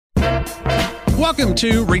Welcome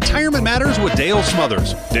to Retirement Matters with Dale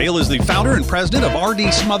Smothers. Dale is the founder and president of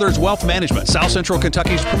R.D. Smothers Wealth Management, South Central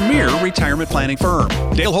Kentucky's premier retirement planning firm.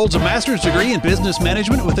 Dale holds a master's degree in business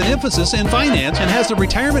management with an emphasis in finance and has the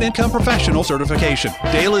Retirement Income Professional certification.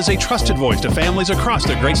 Dale is a trusted voice to families across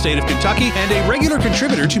the great state of Kentucky and a regular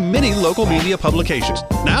contributor to many local media publications.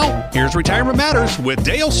 Now, here's Retirement Matters with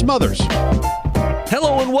Dale Smothers.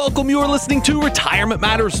 Hello and welcome. You are listening to Retirement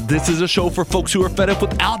Matters. This is a show for folks who are fed up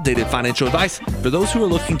with outdated financial advice, for those who are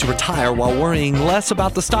looking to retire while worrying less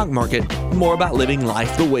about the stock market, more about living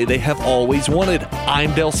life the way they have always wanted.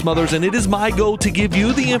 I'm Dale Smothers, and it is my goal to give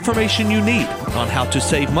you the information you need on how to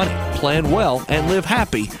save money, plan well, and live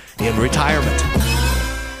happy in retirement.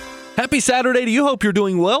 Happy Saturday to you. Hope you're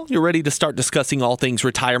doing well. You're ready to start discussing all things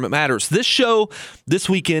Retirement Matters. This show this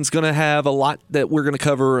weekend is going to have a lot that we're going to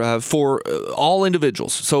cover for all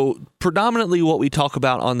individuals. So predominantly what we talk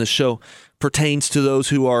about on this show pertains to those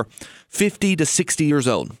who are 50 to 60 years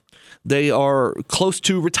old. They are close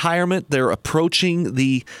to retirement. They're approaching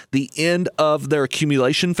the end of their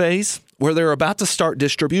accumulation phase, where they're about to start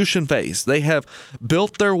distribution phase. They have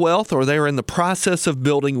built their wealth, or they're in the process of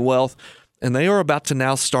building wealth, and they are about to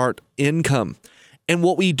now start income. And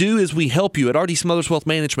what we do is we help you at R.D. Smothers Wealth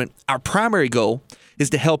Management. Our primary goal is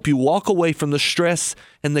to help you walk away from the stress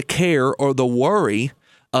and the care or the worry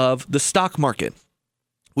of the stock market.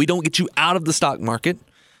 We don't get you out of the stock market.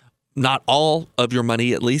 Not all of your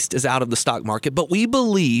money, at least, is out of the stock market. But we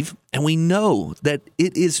believe and we know that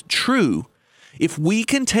it is true. If we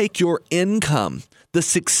can take your income, the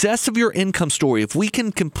success of your income story, if we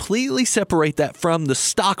can completely separate that from the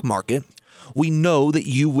stock market, we know that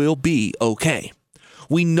you will be okay.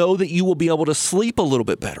 We know that you will be able to sleep a little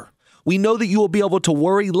bit better. We know that you will be able to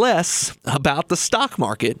worry less about the stock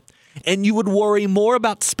market, and you would worry more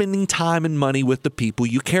about spending time and money with the people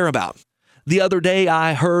you care about. The other day,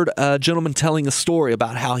 I heard a gentleman telling a story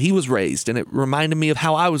about how he was raised, and it reminded me of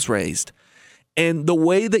how I was raised. And the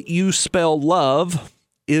way that you spell love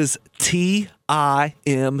is T-I-M-E.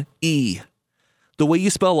 The way you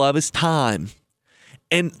spell love is time.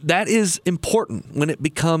 And that is important when it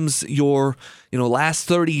becomes your, last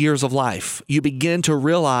 30 years of life. You begin to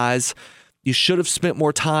realize you should have spent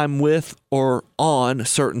more time with or on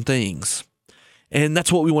certain things. And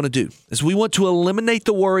that's what we want to do, is we want to eliminate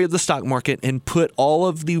the worry of the stock market and put all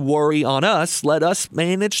of the worry on us. Let us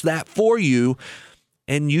manage that for you,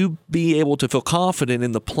 and you be able to feel confident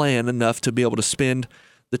in the plan enough to be able to spend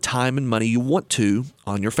the time and money you want to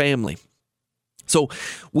on your family. So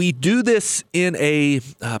we do this in a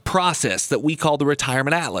process that we call the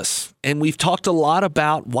Retirement Atlas. And we've talked a lot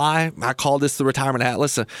about why I call this the Retirement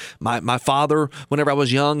Atlas. My father, whenever I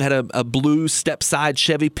was young, had a blue step-side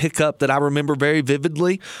Chevy pickup that I remember very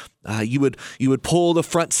vividly. You would pull the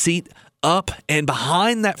front seat up, and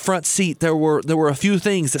behind that front seat, there were a few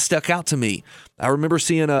things that stuck out to me. I remember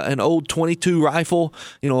seeing an old .22 rifle,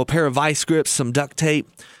 a pair of vice grips, some duct tape,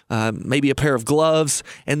 maybe a pair of gloves,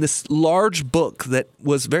 and this large book that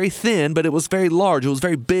was very thin, but it was very large. It was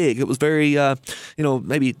very big. It was very,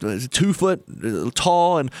 maybe 2 foot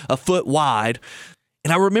tall and a foot wide.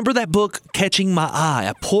 And I remember that book catching my eye.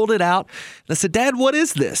 I pulled it out, and I said, "Dad, what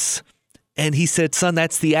is this?" And he said, "Son,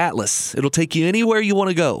 that's the Atlas. It'll take you anywhere you want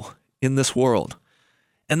to go in this world."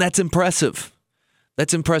 And that's impressive.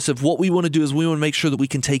 That's impressive. What we want to do is we want to make sure that we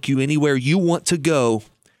can take you anywhere you want to go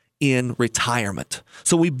in retirement.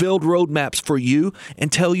 So we build roadmaps for you and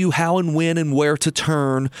tell you how and when and where to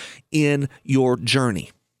turn in your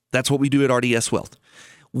journey. That's what we do at RDS Wealth.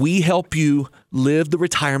 We help you live the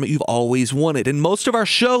retirement you've always wanted. And most of our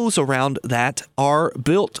shows around that are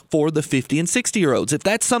built for the 50 and 60-year-olds. If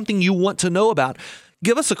that's something you want to know about,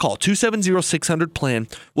 give us a call, 270-600-PLAN.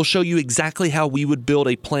 We'll show you exactly how we would build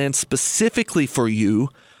a plan specifically for you.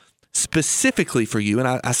 And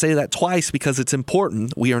I say that twice because it's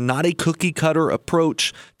important. We are not a cookie cutter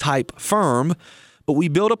approach type firm, but we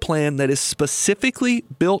build a plan that is specifically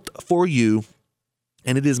built for you,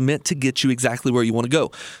 and it is meant to get you exactly where you want to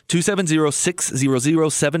go.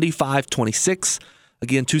 270-600-7526.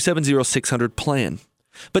 Again, 270-600-PLAN.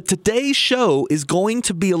 But today's show is going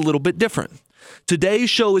to be a little bit different. Today's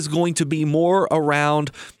show is going to be more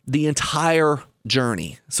around the entire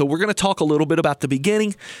journey. So we're going to talk a little bit about the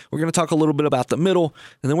beginning, we're going to talk a little bit about the middle,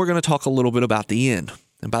 and then we're going to talk a little bit about the end.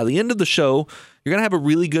 And by the end of the show, you're going to have a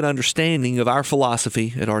really good understanding of our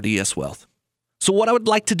philosophy at RDS Wealth. So what I would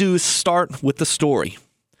like to do is start with the story.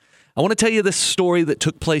 I want to tell you this story that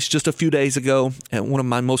took place just a few days ago at one of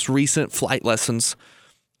my most recent flight lessons.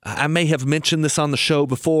 I may have mentioned this on the show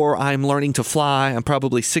before. I'm learning to fly. I'm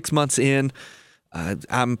probably 6 months in.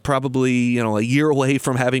 I'm probably, a year away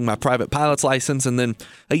from having my private pilot's license, and then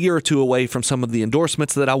a year or two away from some of the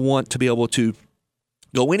endorsements that I want to be able to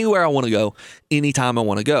go anywhere I want to go, anytime I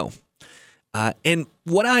want to go. And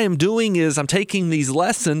what I am doing is I'm taking these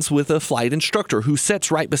lessons with a flight instructor who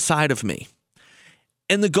sits right beside of me.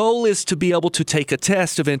 And the goal is to be able to take a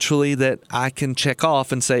test eventually that I can check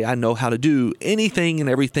off and say I know how to do anything and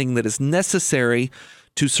everything that is necessary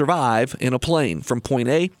to survive in a plane from point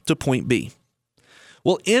A to point B.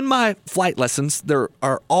 Well, in my flight lessons, there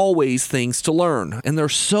are always things to learn. And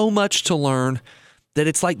there's so much to learn that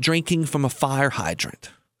it's like drinking from a fire hydrant.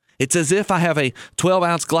 It's as if I have a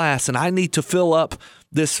 12-ounce glass and I need to fill up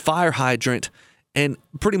this fire hydrant, and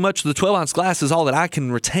pretty much the 12-ounce glass is all that I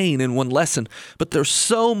can retain in one lesson. But there's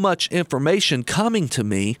so much information coming to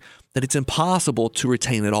me that it's impossible to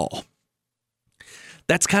retain it all.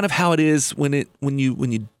 That's kind of how it is when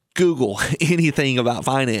you Google anything about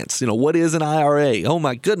finance. What is an IRA? Oh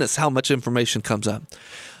my goodness, how much information comes up.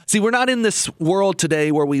 See, we're not in this world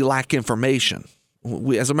today where we lack information.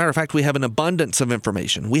 As a matter of fact, we have an abundance of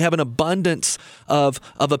information. We have an abundance of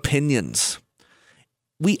opinions.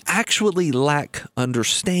 We actually lack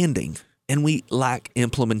understanding, and we lack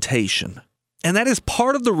implementation. And that is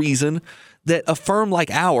part of the reason that a firm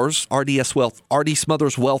like ours, RD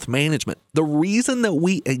Smothers Wealth Management, the reason that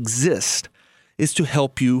we exist is to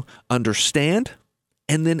help you understand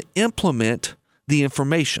and then implement the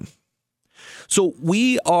information. So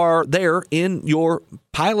we are there in your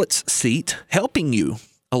pilot's seat helping you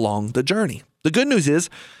along the journey. The good news is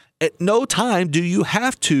at no time do you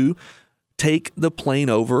have to take the plane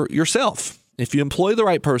over yourself. If you employ the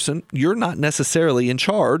right person, you're not necessarily in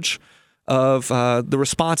charge of the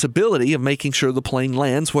responsibility of making sure the plane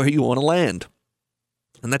lands where you want to land.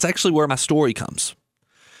 And that's actually where my story comes.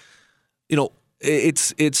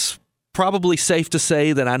 It's probably safe to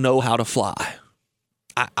say that I know how to fly.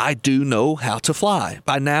 I do know how to fly.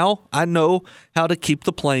 By now, I know how to keep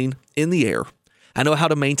the plane in the air. I know how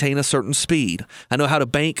to maintain a certain speed. I know how to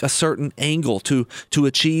bank a certain angle to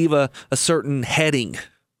achieve a certain heading.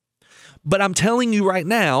 But I'm telling you right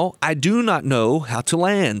now, I do not know how to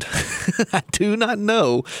land. I do not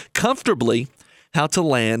know comfortably how to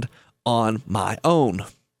land on my own.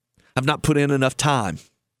 I've not put in enough time.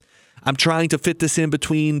 I'm trying to fit this in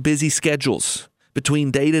between busy schedules,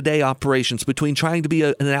 between day-to-day operations, between trying to be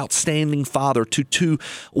an outstanding father to two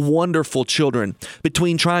wonderful children,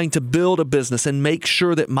 between trying to build a business and make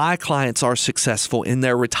sure that my clients are successful in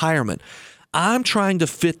their retirement. I'm trying to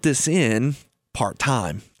fit this in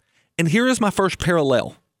part-time. And here is my first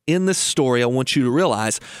parallel. In this story, I want you to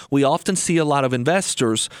realize we often see a lot of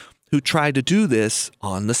investors who try to do this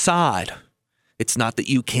on the side. It's not that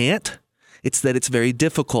you can't, it's that it's very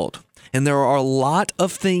difficult. And there are a lot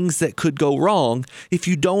of things that could go wrong if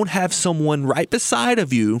you don't have someone right beside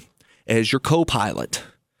of you as your co-pilot.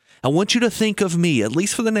 I want you to think of me, at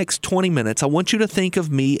least for the next 20 minutes, I want you to think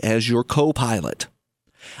of me as your co-pilot.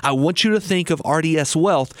 I want you to think of RDS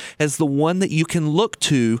Wealth as the one that you can look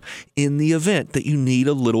to in the event that you need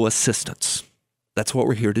a little assistance. That's what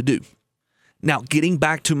we're here to do. Now, getting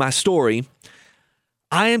back to my story,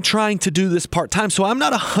 I am trying to do this part-time, so I'm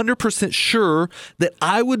not 100% sure that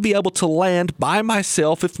I would be able to land by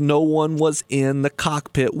myself if no one was in the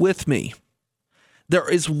cockpit with me. There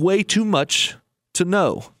is way too much to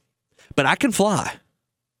know, but I can fly.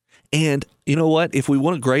 And you know what? If we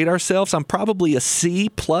want to grade ourselves, I'm probably a C+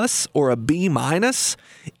 or a B-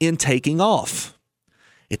 in taking off.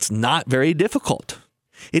 It's not very difficult.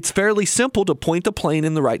 It's fairly simple to point the plane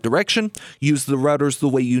in the right direction, use the rudders the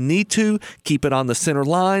way you need to, keep it on the center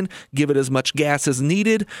line, give it as much gas as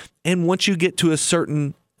needed, and once you get to a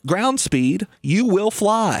certain ground speed, you will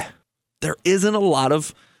fly. There isn't a lot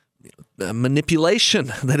of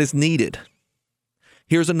manipulation that is needed.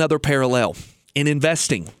 Here's another parallel. In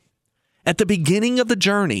investing, at the beginning of the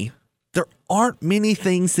journey, there aren't many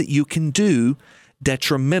things that you can do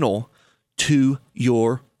detrimental to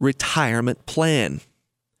your retirement plan.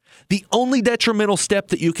 The only detrimental step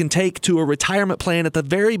that you can take to a retirement plan at the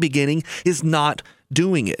very beginning is not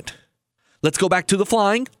doing it. Let's go back to the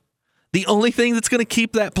flying. The only thing that's going to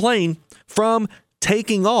keep that plane from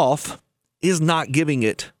taking off is not giving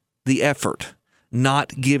it the effort,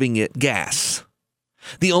 not giving it gas.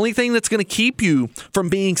 The only thing that's going to keep you from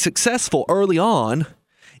being successful early on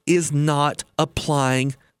is not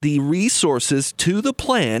applying the resources to the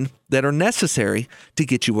plan that are necessary to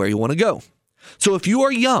get you where you want to go. So if you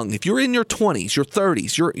are young, if you're in your 20s, your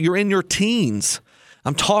 30s, you're in your teens,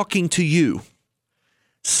 I'm talking to you.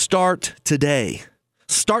 Start today.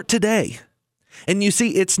 Start today. And you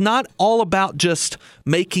see, it's not all about just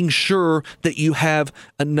making sure that you have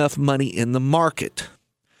enough money in the market.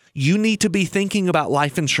 You need to be thinking about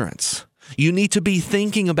life insurance. You need to be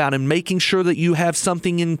thinking about and making sure that you have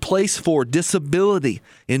something in place for disability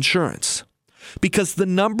insurance. Because the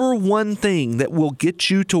number one thing that will get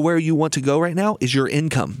you to where you want to go right now is your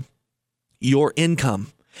income. Your income.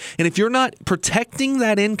 And if you're not protecting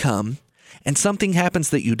that income and something happens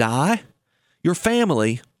that you die, your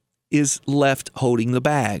family is left holding the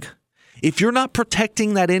bag. If you're not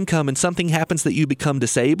protecting that income and something happens that you become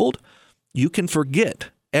disabled, you can forget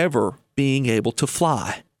ever being able to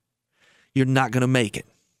fly. You're not going to make it.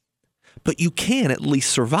 But you can at least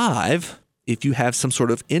survive if you have some sort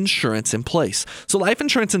of insurance in place. So life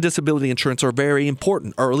insurance and disability insurance are very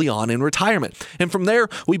important early on in retirement. And from there,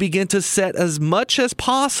 we begin to set as much as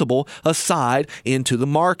possible aside into the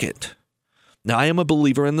market. Now, I am a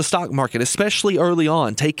believer in the stock market, especially early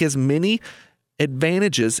on. Take as many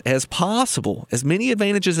advantages as possible, as many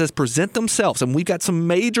advantages as present themselves. And we've got some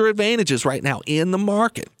major advantages right now in the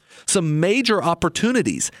market, some major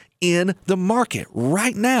opportunities in the market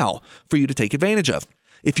right now for you to take advantage of.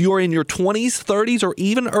 If you are in your 20s, 30s, or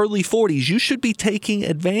even early 40s, you should be taking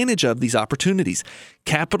advantage of these opportunities.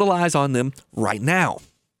 Capitalize on them right now.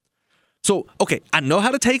 So, okay, I know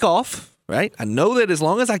how to take off. Right? I know that as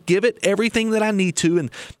long as I give it everything that I need to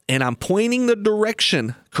and I'm pointing the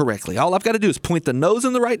direction correctly, all I've got to do is point the nose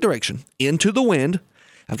in the right direction into the wind.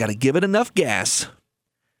 I've got to give it enough gas.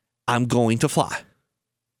 I'm going to fly.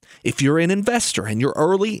 If you're an investor and you're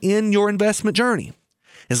early in your investment journey,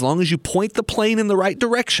 as long as you point the plane in the right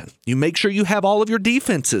direction, you make sure you have all of your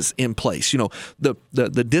defenses in place. You know,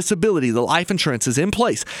 the disability, the life insurance is in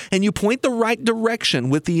place, and you point the right direction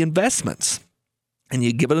with the investments, and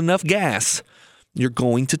you give it enough gas, you're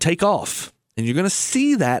going to take off. And you're going to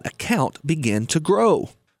see that account begin to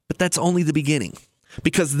grow. But that's only the beginning.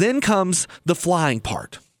 Because then comes the flying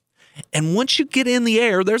part. And once you get in the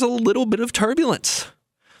air, there's a little bit of turbulence.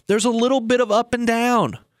 There's a little bit of up and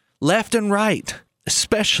down, left and right,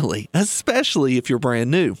 especially if you're brand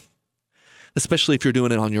new, especially if you're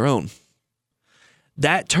doing it on your own.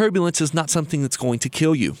 That turbulence is not something that's going to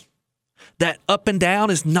kill you. That up and down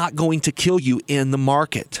is not going to kill you in the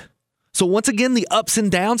market. So once again, the ups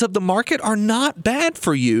and downs of the market are not bad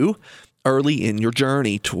for you early in your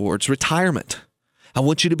journey towards retirement. I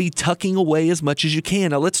want you to be tucking away as much as you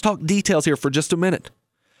can. Now let's talk details here for just a minute.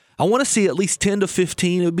 I want to see at least 10 to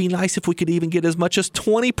 15. It would be nice if we could even get as much as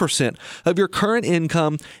 20% of your current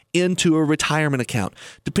income into a retirement account.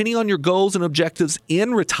 Depending on your goals and objectives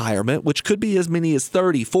in retirement, which could be as many as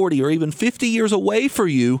 30, 40, or even 50 years away for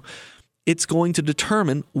you, it's going to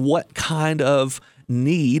determine what kind of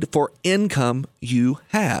need for income you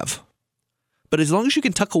have. But as long as you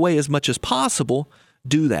can tuck away as much as possible,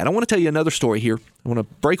 do that. I want to tell you another story here. I want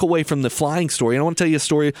to break away from the flying story, and I want to tell you a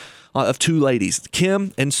story of two ladies,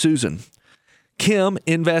 Kim and Susan. Kim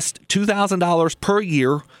invests $2,000 per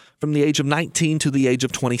year from the age of 19 to the age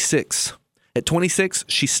of 26. At 26,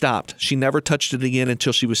 she stopped. She never touched it again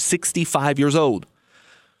until she was 65 years old.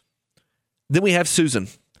 Then we have Susan.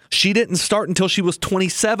 She didn't start until she was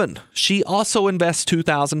 27. She also invests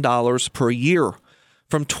 $2,000 per year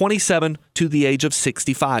from 27 to the age of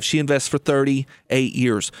 65. She invests for 38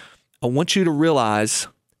 years. I want you to realize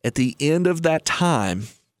at the end of that time,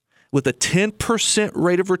 with a 10%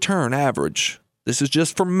 rate of return average, this is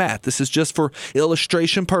just for math, this is just for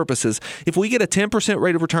illustration purposes. If we get a 10%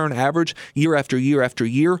 rate of return average year after year after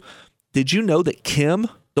year, did you know that Kim,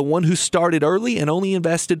 the one who started early and only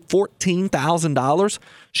invested $14,000,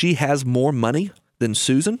 she has more money than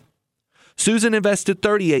Susan? Susan invested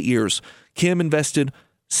 38 years. Kim invested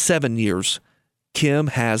 7 years. Kim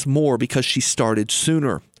has more because she started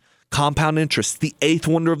sooner. Compound interest, the eighth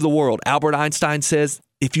wonder of the world. Albert Einstein says,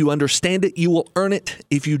 if you understand it, you will earn it.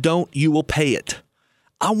 If you don't, you will pay it.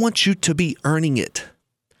 I want you to be earning it.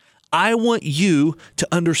 I want you to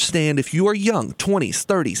understand if you are young, 20s,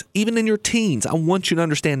 30s, even in your teens, I want you to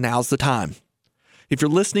understand now's the time. If you're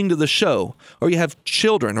listening to the show, or you have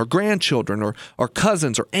children or grandchildren or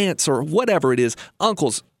cousins or aunts or whatever it is,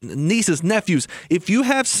 uncles, nieces, nephews, if you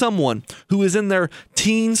have someone who is in their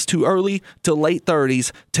teens to early to late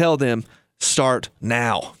 30s, tell them, start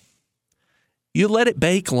now. You let it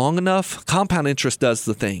bake long enough, compound interest does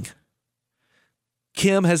the thing.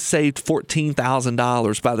 Kim has saved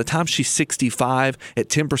 $14,000. By the time she's 65, at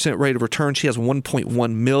 10% rate of return, she has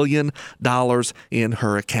 $1.1 million in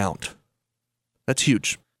her account. That's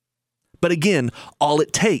huge. But again, all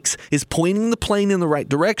it takes is pointing the plane in the right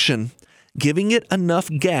direction, giving it enough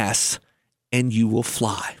gas, and you will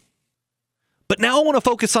fly. But now I want to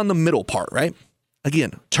focus on the middle part, right?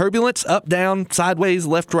 Again, turbulence, up, down, sideways,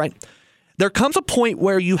 left, right. There comes a point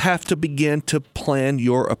where you have to begin to plan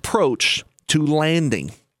your approach to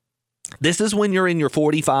landing. This is when you're in your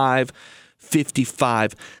 45,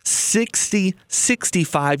 55, 60,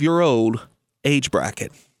 65-year-old age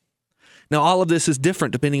bracket. Now, all of this is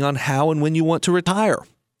different depending on how and when you want to retire.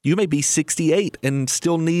 You may be 68 and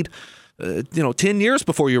still need 10 years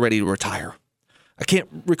before you're ready to retire. I can't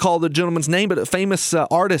recall the gentleman's name, but a famous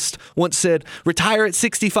artist once said, retire at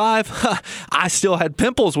 65? I still had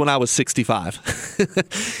pimples when I was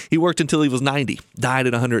 65. He worked until he was 90, died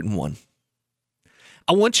at 101.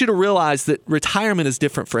 I want you to realize that retirement is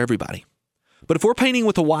different for everybody. But if we're painting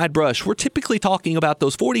with a wide brush, we're typically talking about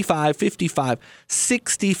those 45, 55,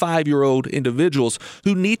 65-year-old individuals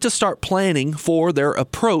who need to start planning for their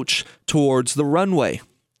approach towards the runway.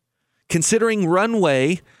 Considering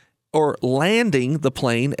runway or landing the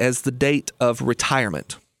plane as the date of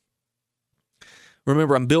retirement.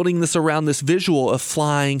 Remember, I'm building this around this visual of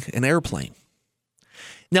flying an airplane.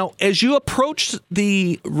 Now, as you approach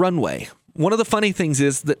the runway, one of the funny things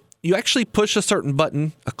is that you actually push a certain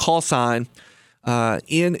button, a call sign,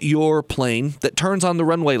 in your plane that turns on the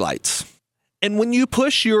runway lights. And when you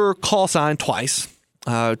push your call sign twice,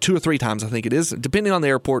 2 or 3 times I think it is, depending on the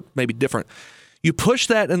airport, maybe different, you push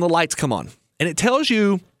that and the lights come on. And it tells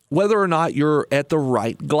you whether or not you're at the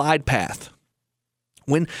right glide path.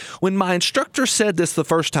 When my instructor said this the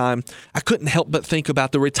first time, I couldn't help but think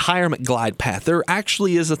about the retirement glide path. There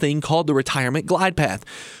actually is a thing called the retirement glide path,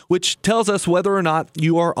 which tells us whether or not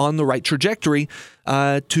you are on the right trajectory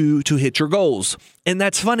to hit your goals. And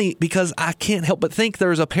that's funny because I can't help but think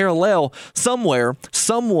there's a parallel somewhere.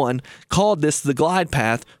 Someone called this the glide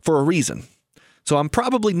path for a reason. So I'm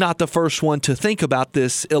probably not the first one to think about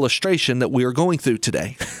this illustration that we are going through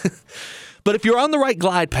today. But if you're on the right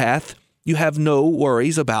glide path, you have no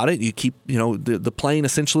worries about it. You keep, the plane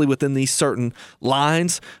essentially within these certain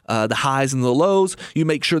lines, the highs and the lows. You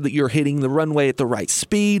make sure that you're hitting the runway at the right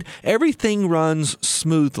speed. Everything runs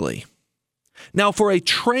smoothly. Now, for a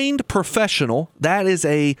trained professional, that is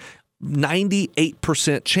a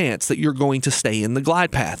 98% chance that you're going to stay in the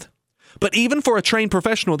glide path. But even for a trained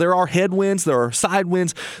professional, there are headwinds, there are side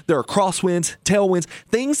winds, there are crosswinds, tailwinds,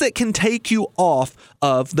 things that can take you off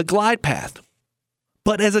of the glide path.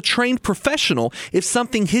 But as a trained professional, if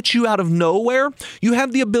something hits you out of nowhere, you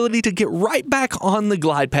have the ability to get right back on the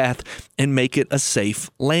glide path and make it a safe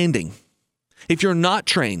landing. If you're not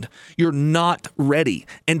trained, you're not ready,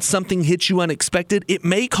 and something hits you unexpected, it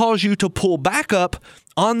may cause you to pull back up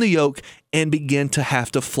on the yoke and begin to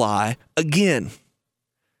have to fly again.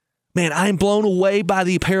 Man, I'm blown away by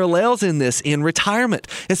the parallels in this in retirement,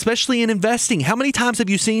 especially in investing. How many times have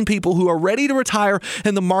you seen people who are ready to retire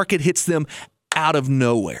and the market hits them out of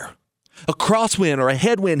nowhere? A crosswind or a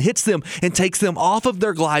headwind hits them and takes them off of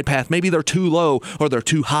their glide path. Maybe they're too low or they're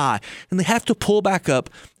too high, and they have to pull back up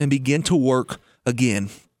and begin to work again.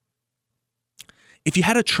 If you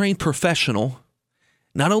had a trained professional,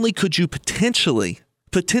 not only could you potentially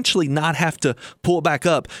not have to pull back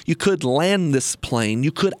up, you could land this plane,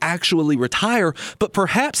 you could actually retire, but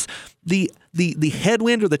perhaps the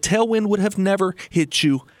headwind or the tailwind would have never hit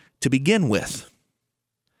you to begin with.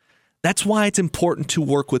 That's why it's important to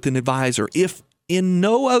work with an advisor. If in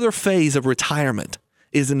no other phase of retirement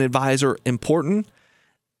is an advisor important,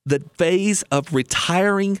 the phase of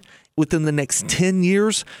retiring within the next 10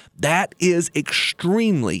 years, that is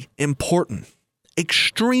extremely important.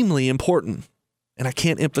 Extremely important. And I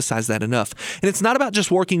can't emphasize that enough. And it's not about just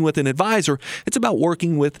working with an advisor. It's about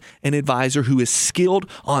working with an advisor who is skilled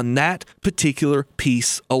on that particular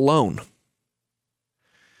piece alone.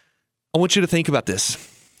 I want you to think about this.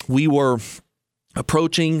 We were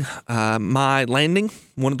approaching my landing,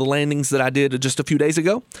 one of the landings that I did just a few days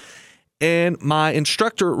ago, and my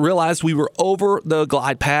instructor realized we were over the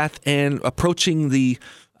glide path and approaching the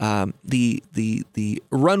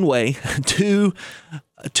runway too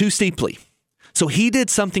steeply. So he did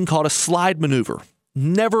something called a slide maneuver.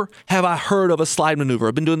 Never have I heard of a slide maneuver.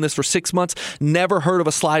 I've been doing this for 6 months. Never heard of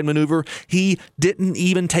a slide maneuver. He didn't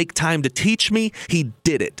even take time to teach me. He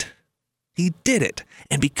did it. He did it.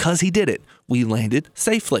 And because he did it, we landed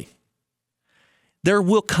safely. There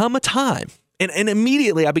will come a time, and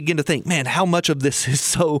immediately I begin to think, man, how much of this is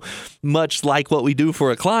so much like what we do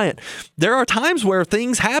for a client. There are times where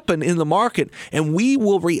things happen in the market and we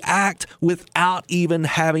will react without even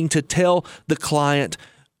having to tell the client,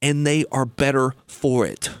 and they are better for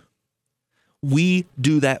it. We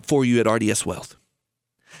do that for you at RDS Wealth.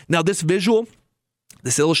 Now, this visual,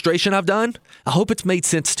 this illustration I've done, I hope it's made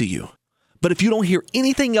sense to you. But if you don't hear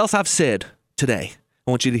anything else I've said today,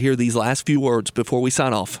 I want you to hear these last few words before we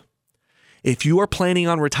sign off. If you are planning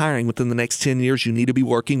on retiring within the next 10 years, you need to be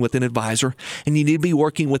working with an advisor, and you need to be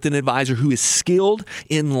working with an advisor who is skilled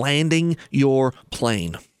in landing your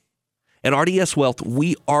plane. At RDS Wealth,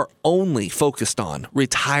 we are only focused on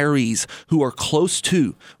retirees who are close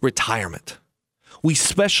to retirement. We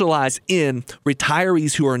specialize in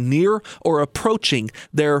retirees who are near or approaching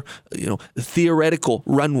their, theoretical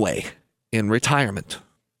runway in retirement.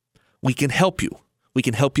 We can help you. We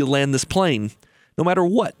can help you land this plane no matter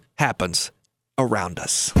what happens around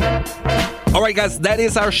us. All right, guys, that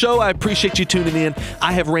is our show. I appreciate you tuning in.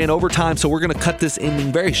 I have ran over time, so we're going to cut this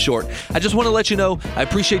ending very short. I just want to let you know I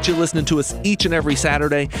appreciate you listening to us each and every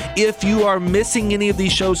Saturday. If you are missing any of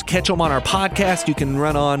these shows, catch them on our podcast. You can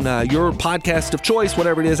run on your podcast of choice,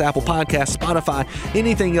 whatever it is, Apple Podcasts, Spotify,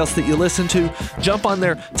 anything else that you listen to. Jump on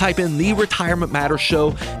there, type in The Retirement Matters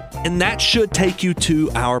Show, and that should take you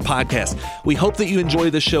to our podcast. We hope that you enjoy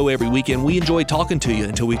this show every weekend. We enjoy talking to you.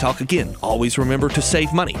 Until we talk again, always remember to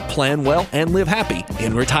save money, plan well, and live happy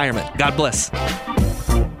in retirement. God bless.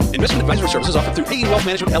 Investment advisory services offered through AE Wealth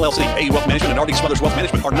Management, LLC. AE Wealth Management and RD Smothers Wealth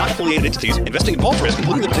Management are not affiliated entities. Investing involves risk,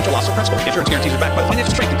 including the potential loss of principal. Insurance guarantees are backed by the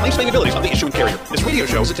financial strength and claims-paying abilities of the issuing carrier. This radio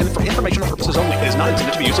show is intended for informational purposes only. It is not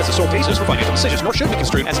intended to be used as the sole basis for financial decisions, nor should be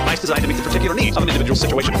construed as advice designed to meet the particular needs of an individual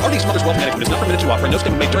situation. RD Smothers Wealth Management is not permitted to offer, and no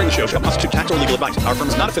statement made during the show shall constitute tax or legal advice. Our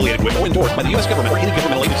firm is not affiliated with or endorsed by the U.S. government or any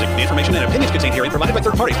governmental agency. The information and opinions contained herein provided by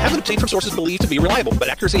third parties have been obtained from sources believed to be reliable,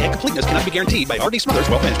 but accuracy and completeness cannot be guaranteed by RD Smothers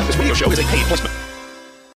Wealth Management. This radio show is a paid placement.